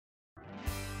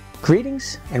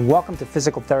Greetings and welcome to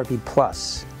Physical Therapy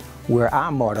Plus, where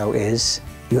our motto is,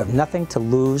 you have nothing to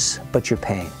lose but your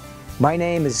pain. My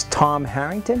name is Tom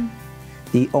Harrington,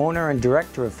 the owner and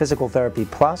director of Physical Therapy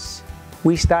Plus.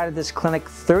 We started this clinic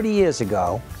 30 years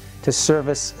ago to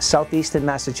service Southeastern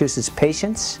Massachusetts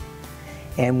patients,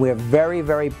 and we're very,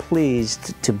 very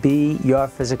pleased to be your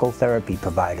physical therapy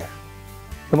provider.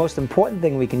 The most important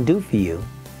thing we can do for you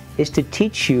is to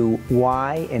teach you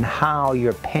why and how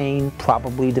your pain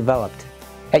probably developed.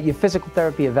 At your physical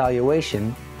therapy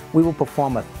evaluation, we will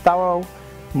perform a thorough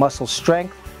muscle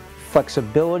strength,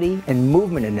 flexibility, and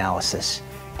movement analysis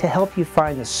to help you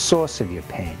find the source of your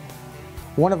pain.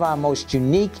 One of our most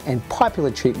unique and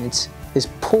popular treatments is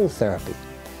pull therapy.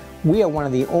 We are one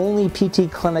of the only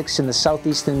PT clinics in the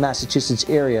Southeastern Massachusetts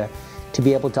area to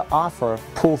be able to offer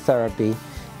pull therapy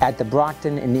at the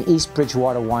Brockton and the East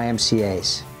Bridgewater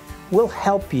YMCAs. We'll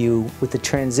help you with the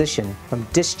transition from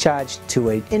discharge to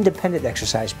an independent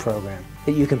exercise program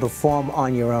that you can perform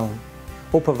on your own.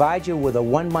 We'll provide you with a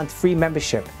 1-month free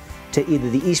membership to either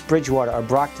the East Bridgewater or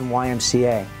Brockton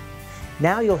YMCA.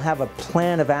 Now you'll have a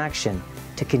plan of action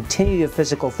to continue your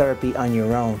physical therapy on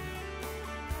your own.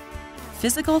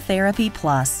 Physical Therapy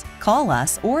Plus. Call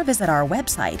us or visit our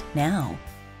website now.